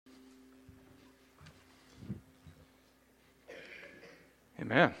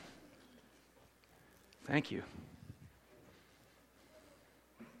Amen. Thank you.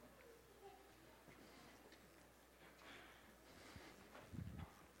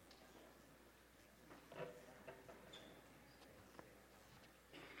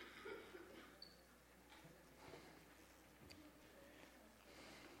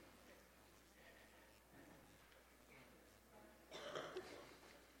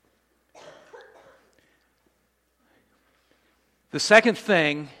 The second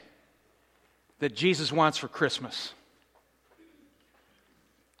thing that Jesus wants for Christmas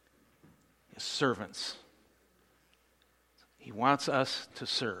is servants. He wants us to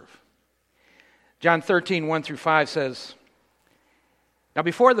serve. John 13, 1 through 5 says, "Now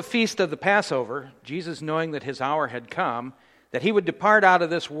before the feast of the Passover, Jesus, knowing that his hour had come, that he would depart out of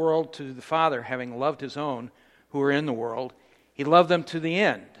this world to the Father, having loved his own who were in the world, he loved them to the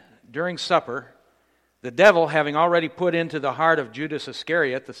end. During supper, the devil, having already put into the heart of Judas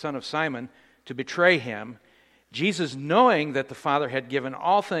Iscariot, the son of Simon, to betray him, Jesus, knowing that the Father had given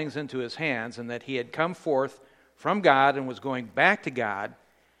all things into his hands, and that he had come forth from God and was going back to God,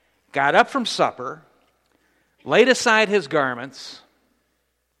 got up from supper, laid aside his garments,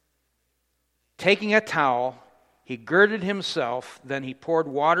 taking a towel, he girded himself, then he poured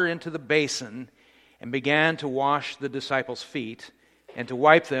water into the basin and began to wash the disciples' feet and to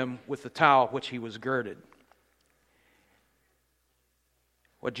wipe them with the towel which he was girded."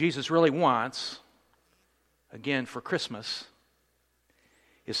 What Jesus really wants, again for Christmas,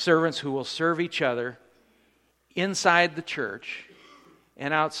 is servants who will serve each other inside the church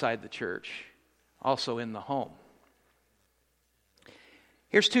and outside the church, also in the home.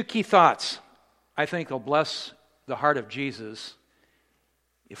 Here's two key thoughts I think will bless the heart of Jesus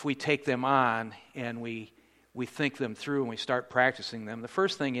if we take them on and we think them through and we start practicing them. The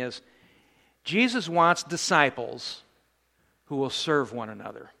first thing is, Jesus wants disciples who will serve one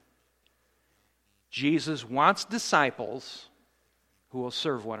another. Jesus wants disciples who will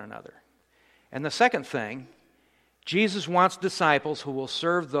serve one another. And the second thing, Jesus wants disciples who will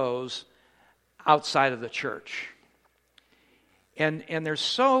serve those outside of the church. And there's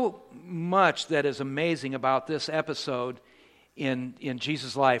so much that is amazing about this episode in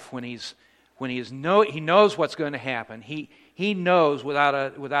Jesus' life when he knows what's going to happen. He knows without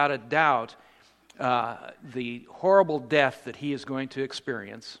a doubt the horrible death that he is going to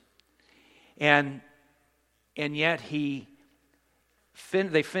experience, and yet they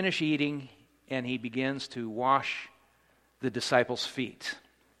finish eating, and he begins to wash the disciples' feet.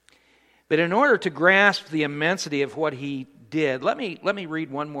 But in order to grasp the immensity of what he did, let me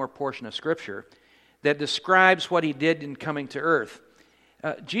read one more portion of Scripture that describes what he did in coming to earth.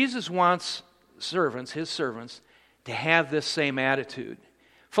 Jesus wants his servants, to have this same attitude.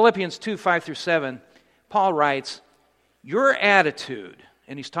 Philippians 2, 5 through 7, Paul writes, "Your attitude,"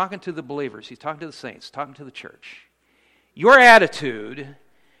 and he's talking to the believers, he's talking to the saints, talking to the church, "your attitude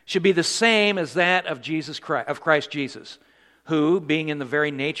should be the same as that of Christ Jesus, who, being in the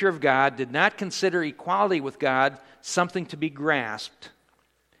very nature of God, did not consider equality with God something to be grasped,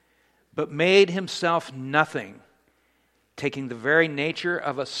 but made himself nothing, taking the very nature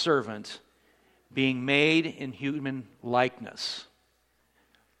of a servant, being made in human likeness."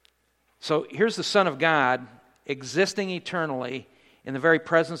 So here's the Son of God existing eternally in the very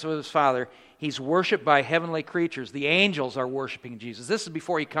presence of his Father. He's worshipped by heavenly creatures. The angels are worshiping Jesus. This is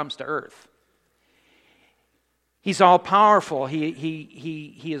before he comes to earth. He's all-powerful.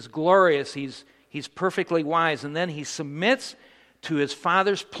 He is glorious. He's perfectly wise. And then he submits to his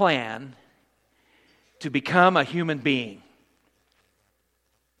Father's plan to become a human being.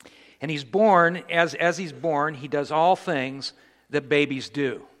 And he's born, as he's born, he does all things that babies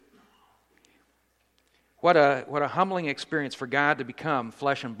do. What a humbling experience for God to become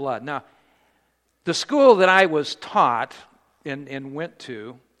flesh and blood. Now, the school that I was taught and went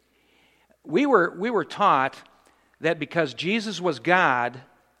to, we were taught that because Jesus was God,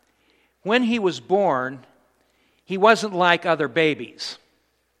 when he was born, he wasn't like other babies.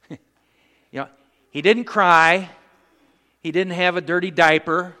 He didn't cry. He didn't have a dirty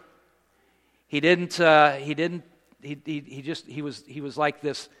diaper. He was like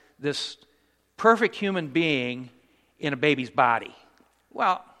this perfect human being in a baby's body.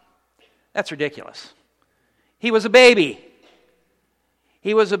 Well, that's ridiculous. He was a baby.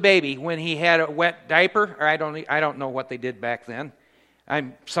 He was a baby when he had a wet diaper, or I don't know what they did back then.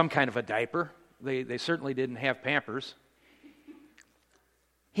 Some kind of a diaper. They certainly didn't have Pampers.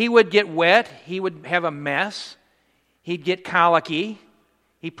 He would get wet. He would have a mess. He'd get colicky.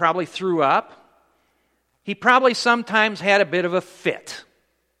 He probably threw up. He probably sometimes had a bit of a fit,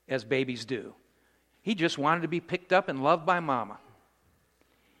 as babies do. He just wanted to be picked up and loved by mama.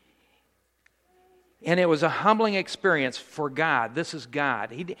 And it was a humbling experience for God. This is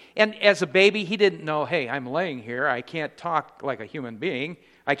God. And as a baby, he didn't know, hey, I'm laying here. I can't talk like a human being.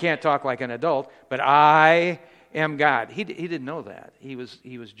 I can't talk like an adult. But I am God. He didn't know that. He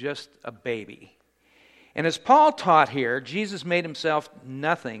was just a baby. And as Paul taught here, Jesus made himself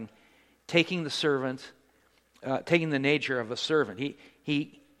nothing, taking the nature of a servant.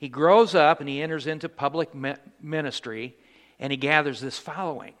 He grows up and he enters into public ministry, and he gathers this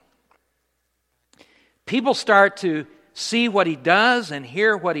following. People start to see what he does and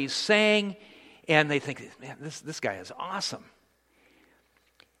hear what he's saying, and they think, man, this guy is awesome.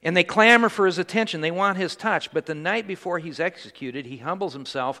 And they clamor for his attention. They want his touch. But the night before he's executed, he humbles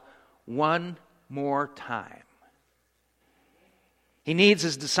himself one more time. He needs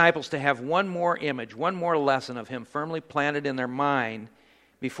his disciples to have one more image, one more lesson of him firmly planted in their mind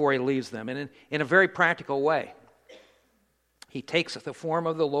before he leaves them. And in a very practical way, he takes the form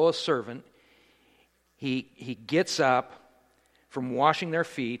of the lowest servant. He gets up from washing their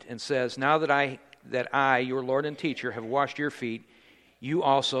feet and says, now that I, your Lord and teacher, have washed your feet, you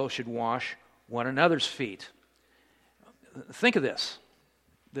also should wash one another's feet. Think of this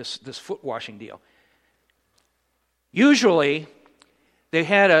foot washing deal. Usually, they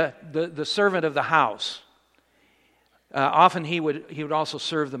had the servant of the house. Often he would also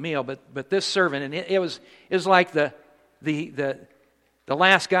serve the meal, but this servant, and it was like the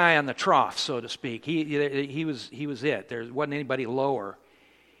last guy on the trough, so to speak. He was it. There wasn't anybody lower.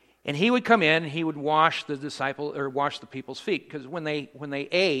 And he would come in and he would wash the people's feet, because when they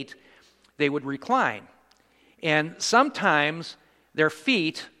ate, they would recline. And sometimes their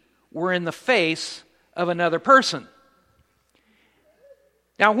feet were in the face of another person.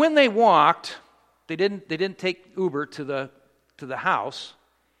 Now, when they walked, they didn't take Uber to the house.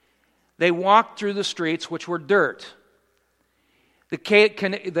 They walked through the streets, which were dirt.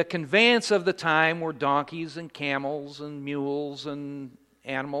 The conveyance of the time were donkeys and camels and mules and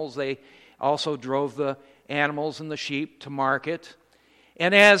animals. They also drove the animals and the sheep to market.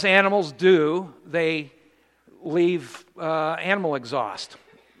 And as animals do, they leave animal exhaust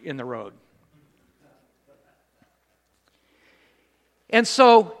in the road. And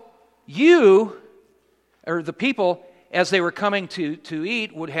so the people, as they were coming to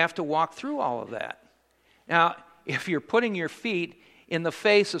eat, would have to walk through all of that. Now, if you're putting your feet in the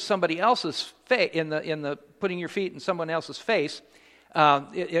face of somebody else's face, putting your feet in someone else's face,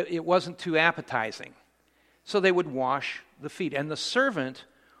 it wasn't too appetizing. So they would wash the feet, and the servant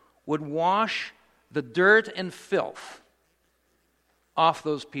would wash the dirt and filth off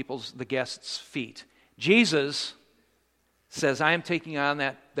the guests' feet. Jesus says, I am taking on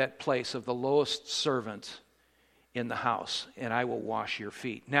that place of the lowest servant in the house, and I will wash your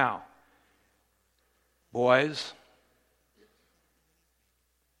feet. Now, boys,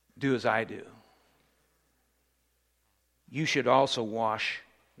 do as I do. You should also wash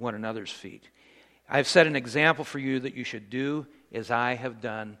one another's feet. I've set an example for you that you should do as I have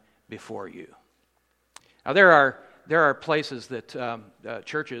done before you. Now, there are places that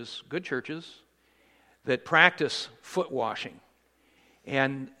churches, good churches, that practice foot washing,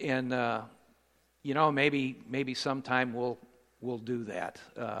 and maybe sometime we'll do that.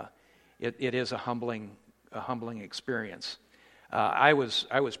 It is a humbling experience. I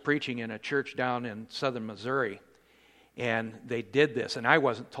was preaching in a church down in southern Missouri, and they did this, and I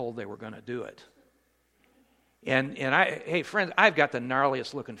wasn't told they were going to do it. And hey friends, I've got the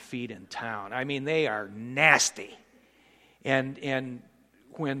gnarliest looking feet in town. I mean, they are nasty. And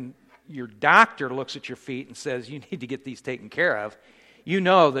when your doctor looks at your feet and says you need to get these taken care of, you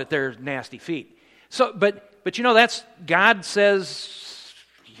know that they're nasty feet. So, but that's God says,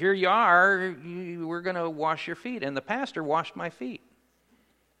 here you are. We're going to wash your feet, and the pastor washed my feet,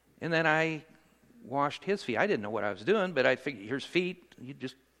 and then I washed his feet. I didn't know what I was doing, but I figured here's feet. You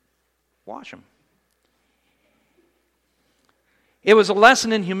just wash them. It was a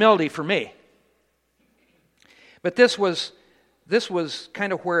lesson in humility for me. But this was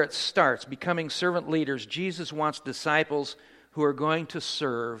kind of where it starts, becoming servant leaders. Jesus wants disciples who are going to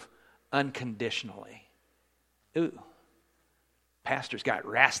serve unconditionally. Ooh, pastor's got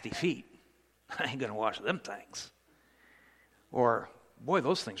rasty feet. I ain't going to wash them things. Or, boy,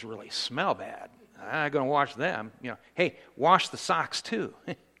 those things really smell bad. I'm not going to wash them. Hey, wash the socks too.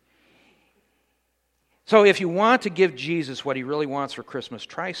 So if you want to give Jesus what he really wants for Christmas,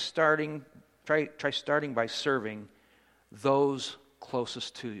 try starting by serving those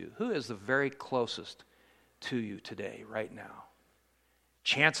closest to you. Who is the very closest to you today, right now?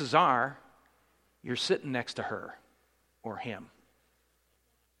 Chances are you're sitting next to her or him.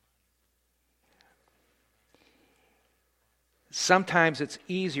 Sometimes it's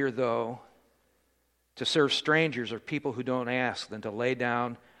easier, though, to serve strangers or people who don't ask than to lay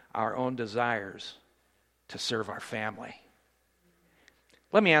down our own desires to serve our family.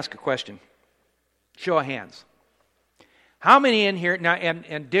 Let me ask a question. Show of hands. How many in here, now,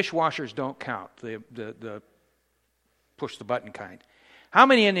 and dishwashers don't count, the push the button kind. How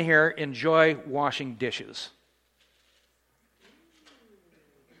many in here enjoy washing dishes?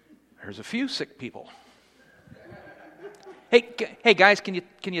 There's a few sick people. Hey guys, can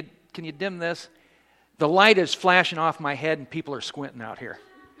you dim this? The light is flashing off my head and people are squinting out here.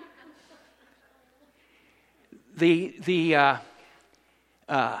 I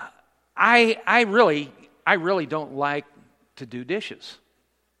really don't like to do dishes.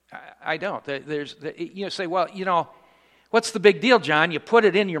 I don't. Say, well, what's the big deal, John? You put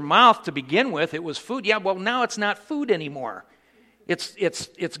it in your mouth to begin with. It was food. Yeah, well, now it's not food anymore.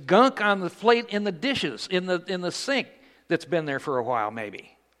 It's gunk on the plate in the dishes, in the sink that's been there for a while,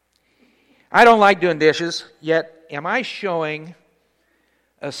 maybe. I don't like doing dishes, yet am I showing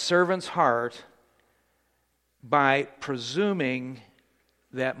a servant's heart by presuming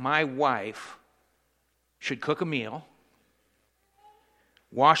that my wife should cook a meal,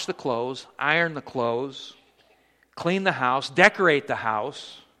 wash the clothes, iron the clothes, clean the house, decorate the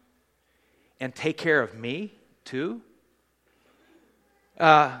house, and take care of me too?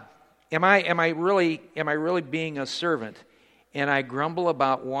 Am I really being a servant? And I grumble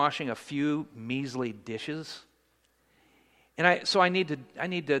about washing a few measly dishes. And I need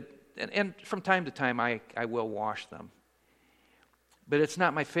to, and from time to time I will wash them. But it's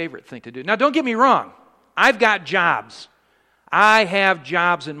not my favorite thing to do. Now, don't get me wrong. I've got jobs. I have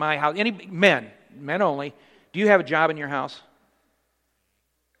jobs in my house. Any men only. Do you have a job in your house?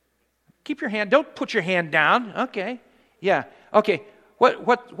 Keep your hand. Don't put your hand down. Okay. Yeah. Okay.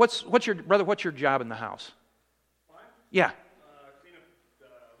 What's your job in the house? Mine? Yeah. Clean up the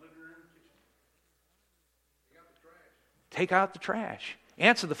living room, kitchen. Take out the trash.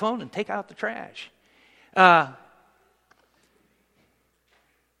 Answer the phone and take out the trash.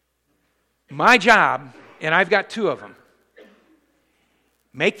 My job, and I've got two of them,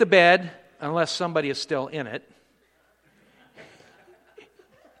 make the bed unless somebody is still in it.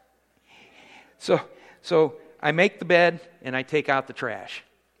 So I make the bed and I take out the trash.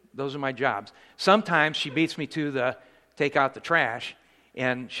 Those are my jobs. Sometimes she beats me to the take out the trash,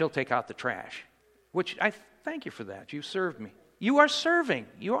 and she'll take out the trash, which I thank you for that. You served me. You are serving.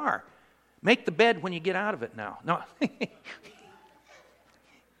 You are. Make the bed when you get out of it now. No.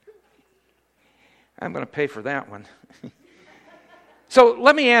 I'm going to pay for that one. So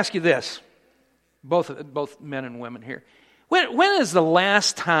let me ask you this, both men and women here. When is the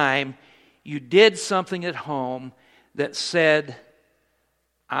last time you did something at home that said,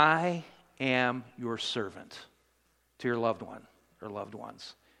 I am your servant, to your loved one or loved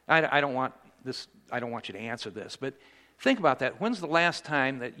ones? I don't want you to answer this, but think about that. When's the last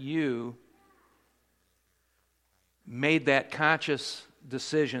time that you made that conscious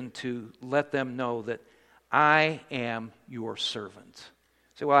decision to let them know that I am your servant?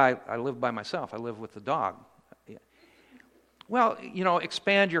 Say, well, I live by myself. I live with the dog. Yeah. Well,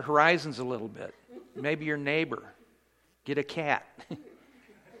 expand your horizons a little bit. Maybe your neighbor. Get a cat.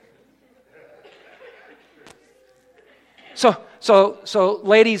 So,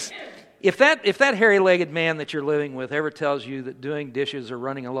 ladies, if that hairy-legged man that you're living with ever tells you that doing dishes or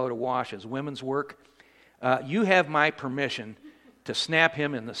running a load of wash is women's work, you have my permission to snap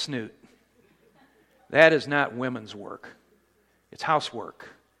him in the snoot. That is not women's work. It's housework.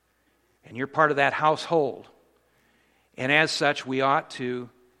 And you're part of that household. And as such, we ought to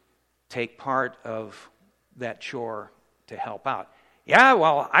take part of that chore to help out. Yeah,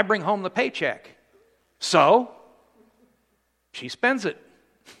 well, I bring home the paycheck. So, she spends it.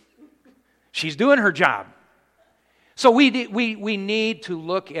 She's doing her job. So we need to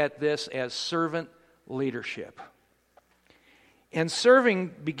look at this as servant leadership. And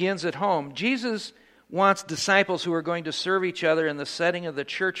serving begins at home. Jesus wants disciples who are going to serve each other in the setting of the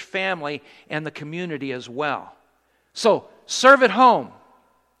church family and the community as well. So, serve at home.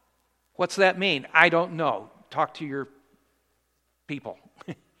 What's that mean? I don't know. Talk to your people.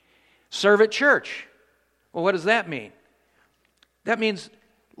 Serve at church. Well, what does that mean? That means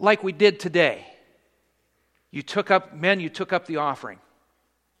like we did today. You took up the offering.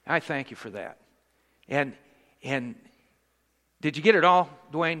 I thank you for that. And did you get it all,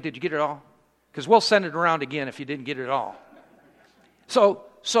 Dwayne? Did you get it all? Because we'll send it around again if you didn't get it all. So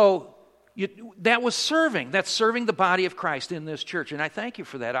that was serving. That's serving the body of Christ in this church. And I thank you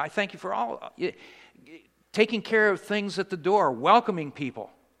for that. I thank you for all taking care of things at the door, welcoming people,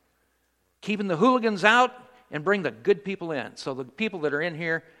 keeping the hooligans out and bring the good people in. So the people that are in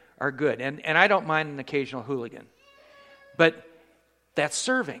here are good. And I don't mind an occasional hooligan. But that's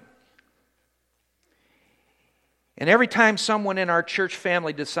serving. And every time someone in our church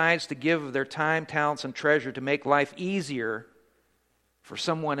family decides to give their time, talents, and treasure to make life easier for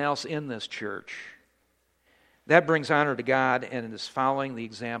someone else in this church, that brings honor to God and is following the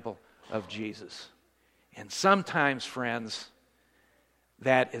example of Jesus. And sometimes, friends,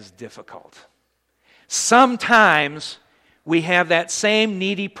 that is difficult. Sometimes we have that same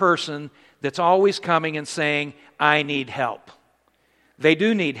needy person that's always coming and saying, I need help. They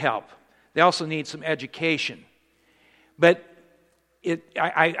do need help. They also need some education. But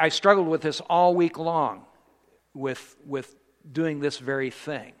I struggled with this all week long with doing this very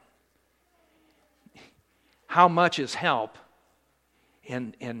thing. How much is help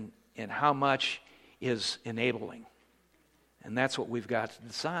and how much is enabling? And that's what we've got to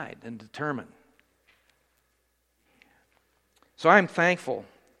decide and determine. So I'm thankful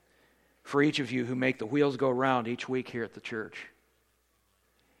for each of you who make the wheels go round each week here at the church.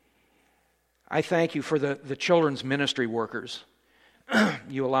 I thank you for the children's ministry workers.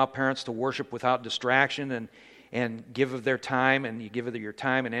 You allow parents to worship without distraction and give of their time, and you give of your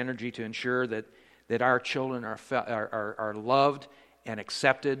time and energy to ensure that our children are loved and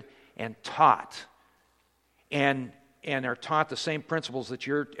accepted and taught. And are taught the same principles that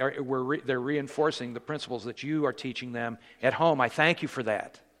they're reinforcing the principles that you are teaching them at home. I thank you for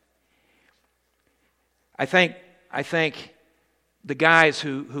that. I thank the guys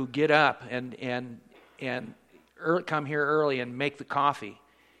who get up and come here early and make the coffee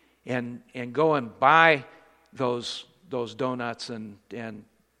and go and buy those donuts and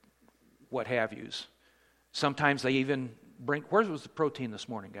what have yous. Sometimes they even bring. Where was the protein this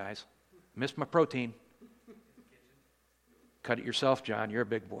morning, guys? Missed my protein. Cut it yourself, John. You're a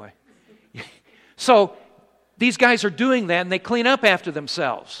big boy. So these guys are doing that, and they clean up after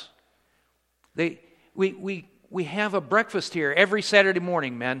themselves. We have a breakfast here every Saturday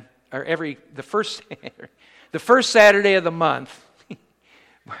morning, men, or the first Saturday of the month.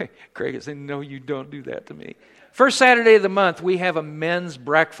 Craig is saying, no, you don't do that to me. First Saturday of the month, we have a men's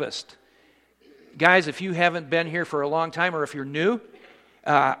breakfast. Guys, if you haven't been here for a long time, or if you're new,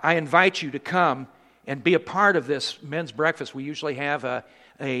 I invite you to come and be a part of this men's breakfast. We usually have a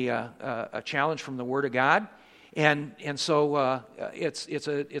challenge from the Word of God, and so it's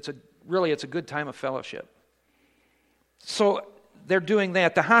a good time of fellowship. So they're doing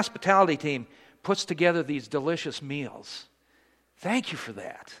that. The hospitality team puts together these delicious meals. Thank you for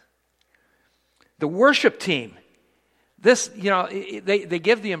that. The worship team, they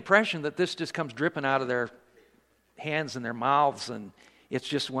give the impression that this just comes dripping out of their hands and their mouths, and it's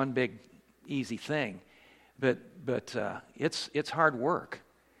just one big easy thing, but it's hard work.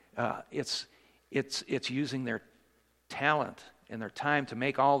 It's using their talent and their time to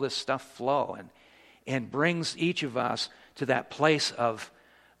make all this stuff flow, and brings each of us to that place of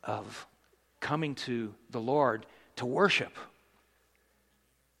coming to the Lord to worship.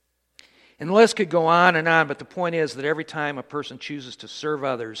 And the list could go on, but the point is that every time a person chooses to serve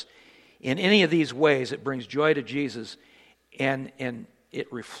others in any of these ways, it brings joy to Jesus, and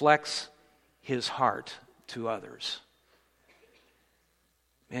it reflects His heart to others.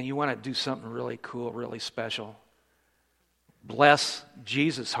 Man, you want to do something really cool, really special. Bless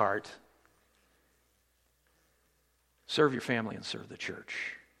Jesus' heart. Serve your family and serve the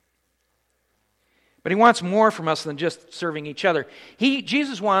church. But He wants more from us than just serving each other.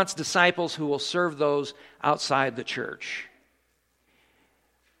 Jesus wants disciples who will serve those outside the church.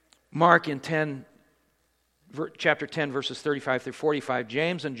 Mark in chapter 10, verses 35 through 45,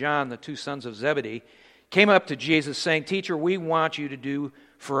 James and John, the two sons of Zebedee, came up to Jesus saying, "Teacher, we want you to do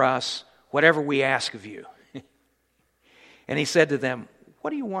for us whatever we ask of you." And He said to them,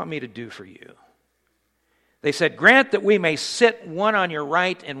 "What do you want me to do for you?" They said, "Grant that we may sit one on your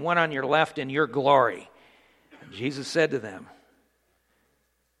right and one on your left in your glory." And Jesus said to them,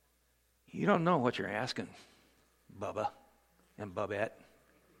 "You don't know what you're asking, Bubba and Bubette."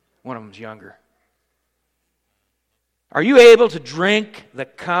 One of them's younger. "Are you able to drink the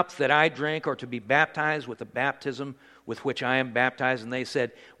cup that I drink, or to be baptized with the baptism with which I am baptized?" And they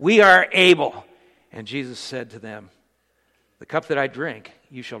said, "We are able." And Jesus said to them, "The cup that I drink,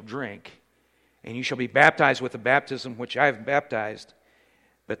 you shall drink, and you shall be baptized with the baptism which I have baptized.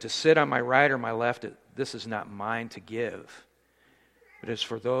 But to sit on my right or my left, this is not mine to give, but is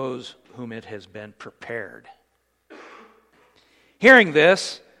for those whom it has been prepared." Hearing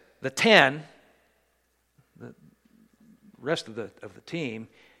this, the 10, the rest of the team,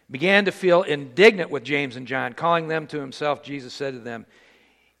 began to feel indignant with James and John. Calling them to Himself, Jesus said to them,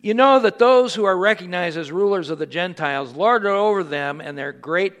 You know that those who are recognized as rulers of the Gentiles lord it over them, and their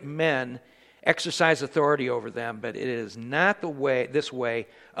great men exercise authority over them, but it is not this way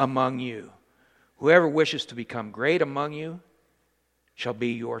among you. Whoever wishes to become great among you shall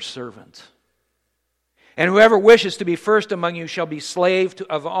be your servant. And whoever wishes to be first among you shall be slave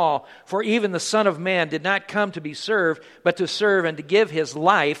of all. For even the Son of Man did not come to be served, but to serve and to give his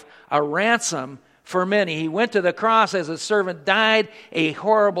life a ransom for many. He went to the cross as a servant, died a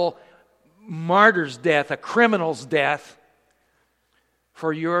horrible martyr's death, a criminal's death,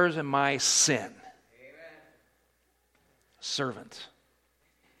 for yours and my sin. Amen. Servant.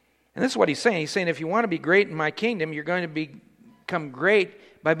 And this is what he's saying. He's saying, if you want to be great in my kingdom, you're going to become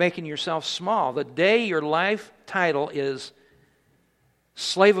great by making yourself small. The day your life title is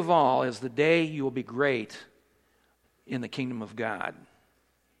slave of all is the day you will be great in the kingdom of God.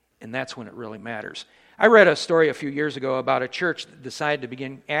 And that's when it really matters. I read a story a few years ago about a church that decided to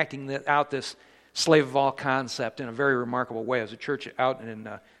begin acting out this slave of all concept in a very remarkable way. It was a church out in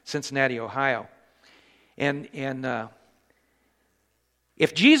Cincinnati, Ohio. And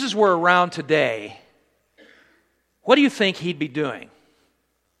if Jesus were around today, what do you think he'd be doing?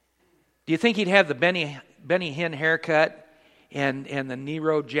 Do you think he'd have the Benny Hinn haircut and the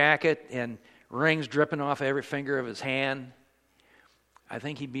Nero jacket and rings dripping off every finger of his hand? I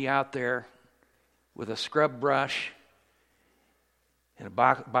think he'd be out there with a scrub brush and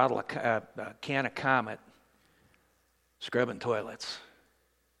a can of Comet, scrubbing toilets,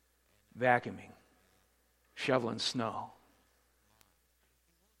 vacuuming, shoveling snow,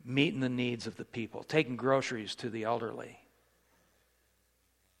 meeting the needs of the people, taking groceries to the elderly.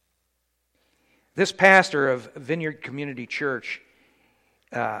 This pastor of Vineyard Community Church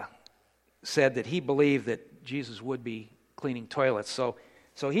said that he believed that Jesus would be cleaning toilets. So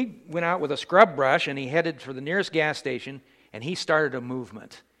he went out with a scrub brush and he headed for the nearest gas station and he started a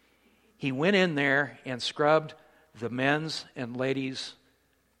movement. He went in there and scrubbed the men's and ladies'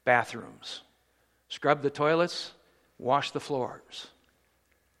 bathrooms, scrubbed the toilets, washed the floors.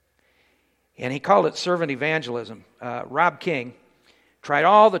 And he called it servant evangelism. Rob King tried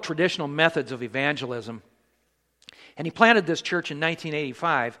all the traditional methods of evangelism, and he planted this church in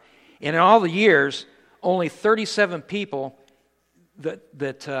 1985. And in all the years, only 37 people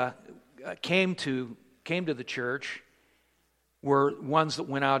that came to the church were ones that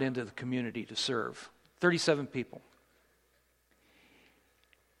went out into the community to serve. 37 people.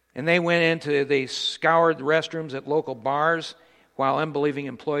 And they scoured the restrooms at local bars while unbelieving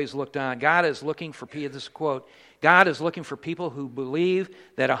employees looked on. God is looking for people, this is a quote, God is looking for people who believe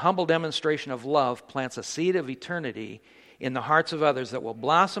that a humble demonstration of love plants a seed of eternity in the hearts of others that will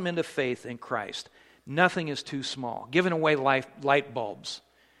blossom into faith in Christ. Nothing is too small. Giving away light bulbs.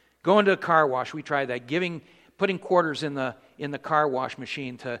 Going to a car wash, we tried that. Putting quarters in the car wash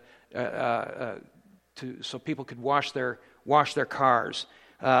machine so people could wash their cars.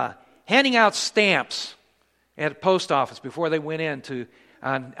 Handing out stamps at a post office before they went in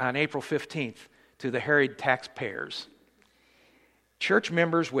on April 15th to the harried taxpayers. Church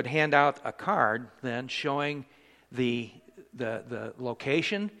members would hand out a card then showing the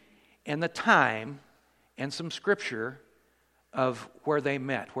location and the time and some scripture of where they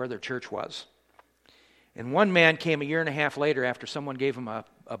met, where their church was. And one man came a year and a half later after someone gave him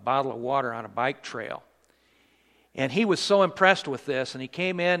a bottle of water on a bike trail. And he was so impressed with this, and he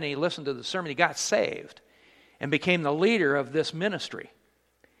came in and he listened to the sermon. He got saved and became the leader of this ministry.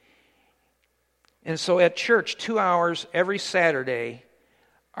 And so at church, 2 hours every Saturday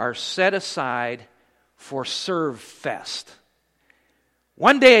are set aside for Serve Fest.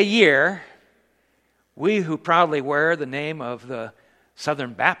 One day a year, we who proudly wear the name of the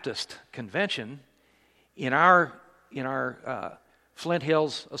Southern Baptist Convention in our Flint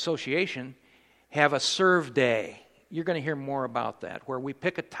Hills Association have a Serve Day. You're going to hear more about that, where we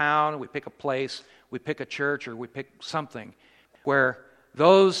pick a town, we pick a place, we pick a church, or we pick something where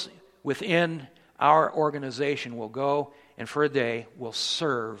those within our organization will go and for a day will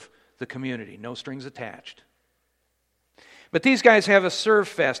serve the community, no strings attached. But these guys have a Serve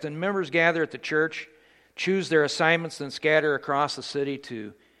Fest, and members gather at the church, choose their assignments, and scatter across the city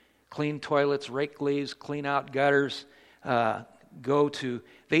to clean toilets, rake leaves, clean out gutters,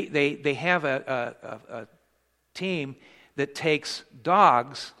 They have a team that takes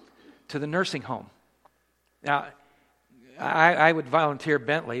dogs to the nursing home. Now, I would volunteer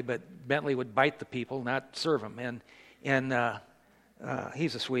Bentley, but Bentley would bite the people, not serve them. And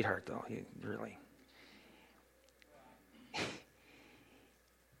he's a sweetheart, though. He really.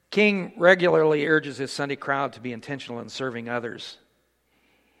 King regularly urges his Sunday crowd to be intentional in serving others.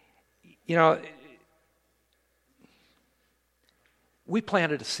 You know, we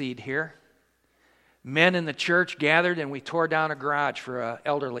planted a seed here. Men in the church gathered and we tore down a garage for an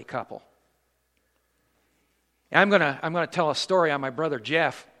elderly couple. And I'm gonna tell a story on my brother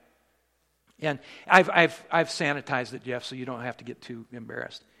Jeff. And I've sanitized it, Jeff, so you don't have to get too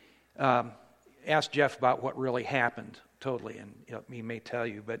embarrassed. Ask Jeff about what really happened totally, and he may tell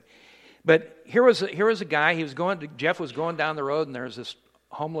you. But here was a guy. Jeff was going down the road, and there was this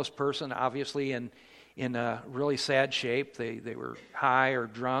homeless person, obviously in a really sad shape. They were high or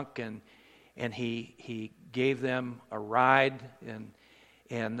drunk, and he gave them a ride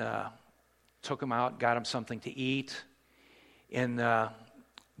and took them out, got them something to eat, and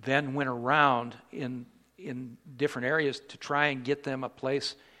then went around in different areas to try and get them a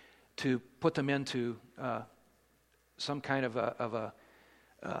place to put them into some kind of a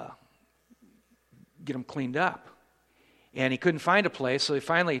get them cleaned up. And he couldn't find a place, so he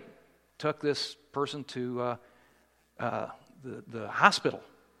finally took this person to the hospital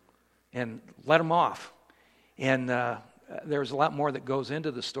and let him off. And there's a lot more that goes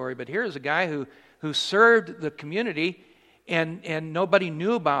into the story, but here's a guy who served the community, and nobody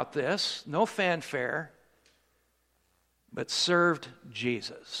knew about this, no fanfare, but served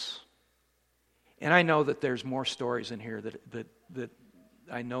Jesus. And I know that there's more stories in here that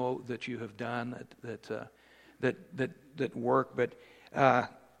I know that you have done that work, but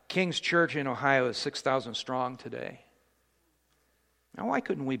King's Church in Ohio is 6,000 strong today. Now, why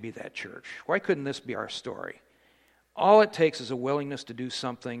couldn't we be that church? Why couldn't this be our story? All it takes is a willingness to do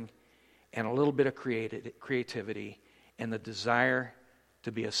something and a little bit of creativity and the desire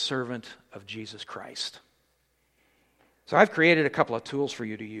to be a servant of Jesus Christ. So I've created a couple of tools for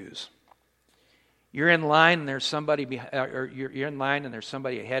you to use. You're in line and there's somebody you're in line and there's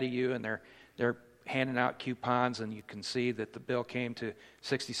somebody ahead of you, and they're handing out coupons, and you can see that the bill came to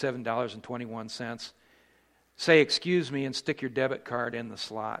 $67.21. Say, "Excuse me," and stick your debit card in the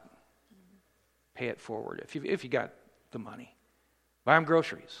slot. Pay it forward if you got the money. Buy them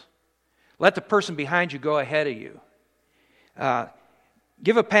groceries. Let the person behind you go ahead of you.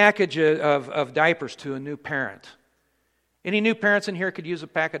 Give a package of diapers to a new parent. Any new parents in here could use a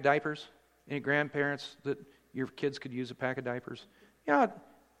pack of diapers? Any grandparents that your kids could use a pack of diapers? You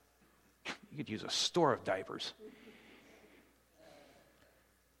could use a store of diapers.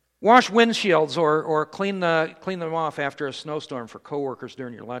 Wash windshields or clean them off after a snowstorm for coworkers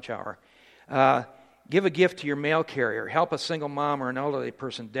during your lunch hour. Give a gift to your mail carrier. Help a single mom or an elderly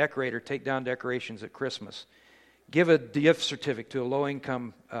person decorate or take down decorations at Christmas. Give a gift certificate to a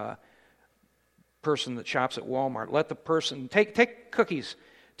low-income person that shops at Walmart. Let the person take cookies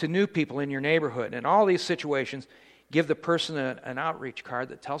to new people in your neighborhood. In all these situations, give the person an outreach card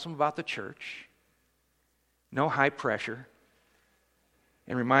that tells them about the church. No high pressure.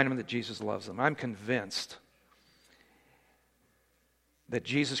 And remind them that Jesus loves them. I'm convinced that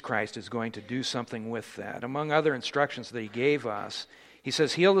Jesus Christ is going to do something with that. Among other instructions that he gave us, he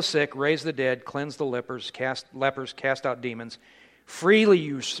says, heal the sick, raise the dead, cleanse the lepers, cast out demons. Freely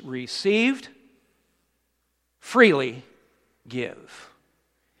you received, freely give.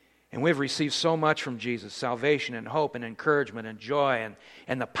 And we've received so much from Jesus, salvation and hope and encouragement and joy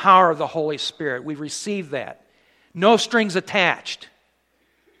and the power of the Holy Spirit. We've received that. No strings attached.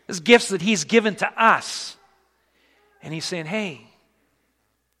 It's gifts that he's given to us. And he's saying, hey,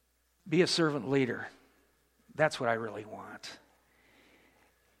 be a servant leader. That's what I really want.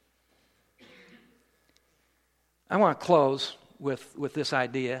 I want to close with this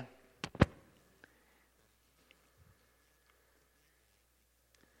idea.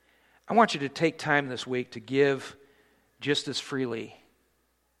 I want you to take time this week to give just as freely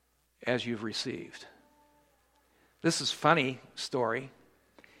as you've received. This is a funny story,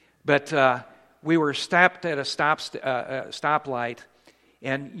 but we were stopped at a stoplight,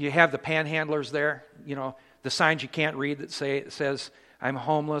 and you have the panhandlers there, the signs you can't read that says, I'm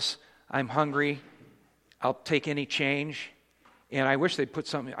homeless, I'm hungry, I'll take any change. And I wish they'd put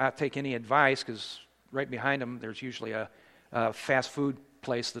something, I'll take any advice, because right behind them there's usually a fast food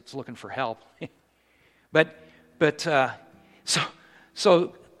place that's looking for help.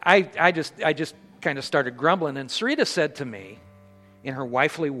 So I just kind of started grumbling, and Sarita said to me in her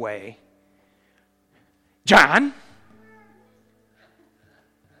wifely way, John,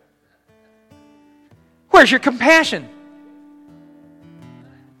 where's your compassion?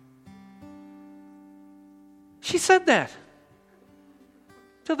 She said that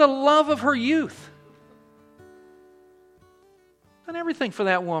to the love of her youth. Done everything for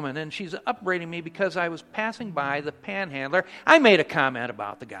that woman, and she's upbraiding me because I was passing by the panhandler. I made a comment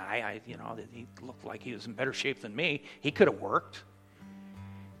about the guy. That he looked like he was in better shape than me. He could have worked.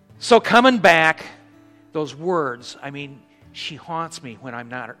 So coming back, those words, she haunts me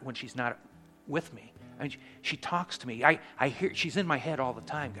when she's not with me. I mean, she talks to me. I hear she's in my head all the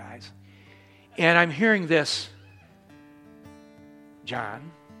time, guys. And I'm hearing this,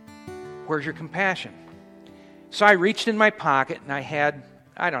 John, where's your compassion? So I reached in my pocket and I had,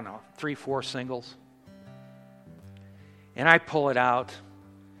 3-4 singles. And I pull it out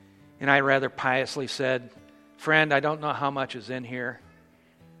and I rather piously said, friend, I don't know how much is in here,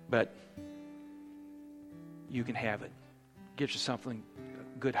 but you can have it. Get you something,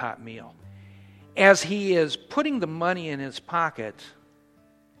 a good hot meal. As he is putting the money in his pocket,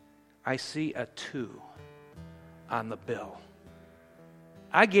 I see a 2 on the bill.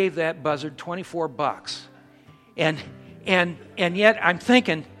 I gave that buzzard $24. And yet I'm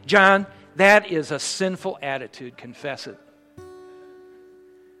thinking, John, that is a sinful attitude. Confess it.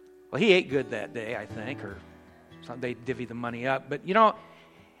 Well, he ate good that day, I think, or they divvy the money up. But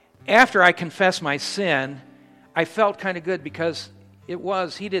after I confessed my sin, I felt kind of good because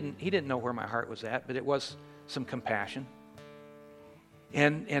he didn't know where my heart was at, but it was some compassion.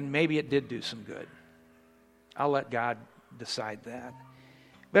 And maybe it did do some good. I'll let God decide that.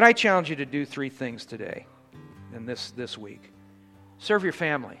 But I challenge you to do 3 things today and this week. Serve your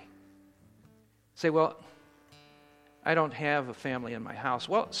family. Say, well, I don't have a family in my house.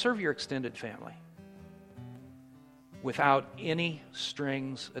 Well, serve your extended family without any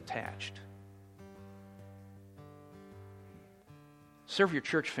strings attached. Serve your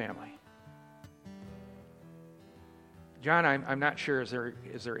church family. John, I'm not sure, is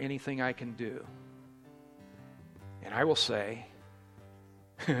there anything I can do? And I will say,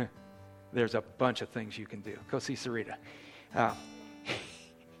 there's a bunch of things you can do. Go see Sarita.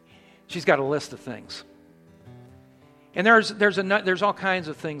 She's got a list of things. And there's all kinds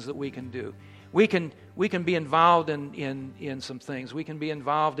of things that we can do. We can be involved in some things. We can be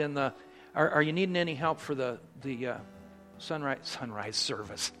involved in the. Are you needing any help for the sunrise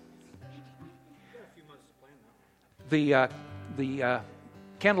service? The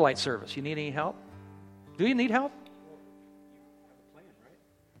candlelight service. You need any help? Do you need help?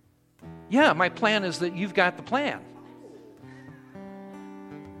 Yeah, my plan is that you've got the plan.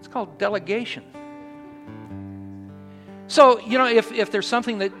 It's called delegation. So, if there's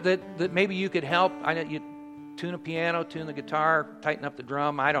something that maybe you could help, I know you tune a piano, tune the guitar, tighten up the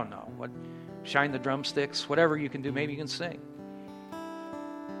drum, I don't know, shine the drumsticks, whatever you can do, maybe you can sing.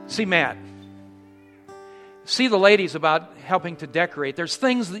 See Matt. See the ladies about helping to decorate. There's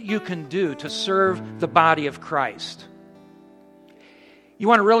things that you can do to serve the body of Christ. You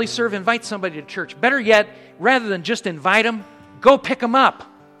want to really serve? Invite somebody to church. Better yet, rather than just invite them, go pick them up.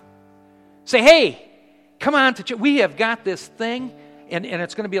 Say, hey, come on to church. We have got this thing, and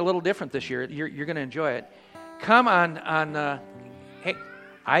it's going to be a little different this year. You're going to enjoy it. Come on. Hey,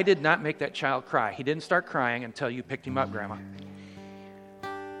 I did not make that child cry. He didn't start crying until you picked him up, Grandma.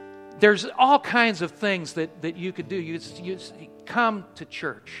 There's all kinds of things that you could do. You come to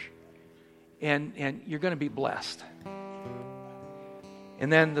church, and you're going to be blessed.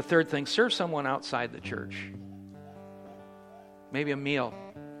 And then the third thing, serve someone outside the church. Maybe a meal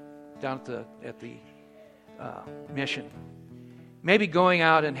down at the mission. Maybe going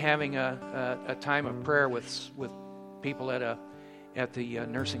out and having a time of prayer with people at the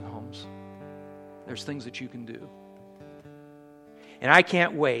nursing homes. There's things that you can do. And I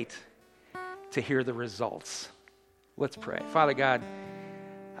can't wait to hear the results. Let's pray. Father God,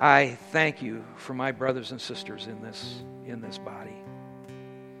 I thank you for my brothers and sisters in this body.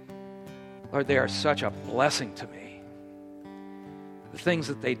 Lord, they are such a blessing to me. The things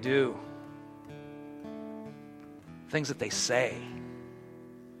that they do, things that they say,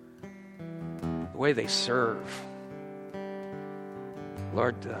 the way they serve.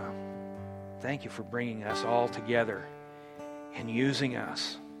 Lord, thank you for bringing us all together and using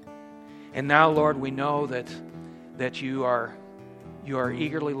us. And now, Lord, we know that you are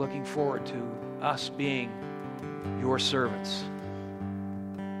eagerly looking forward to us being your servants.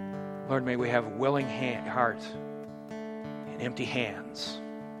 Lord, may we have a willing heart and empty hands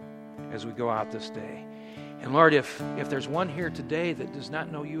as we go out this day. And Lord, if there's one here today that does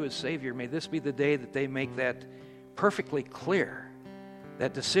not know you as Savior, may this be the day that they make that perfectly clear,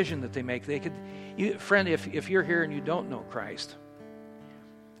 that decision that they make. Friend, if you're here and you don't know Christ,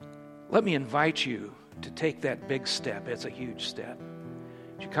 let me invite you to take that big step. It's a huge step.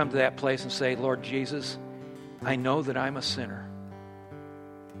 You come to that place and say, Lord Jesus, I know that I'm a sinner.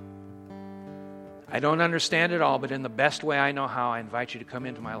 I don't understand it all, but in the best way I know how, I invite you to come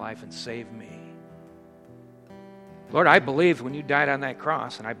into my life and save me. Lord, I believe when you died on that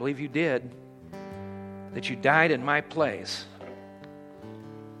cross, and I believe you did, that you died in my place,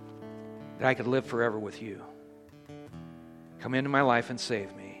 that I could live forever with you. Come into my life and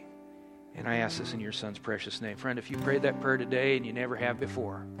save me. And I ask this in your Son's precious name. Friend, if you prayed that prayer today and you never have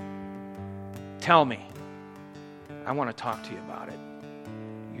before, tell me. I want to talk to you about it.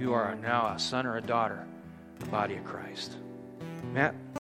 You are now a son or a daughter of the body of Christ. Matt?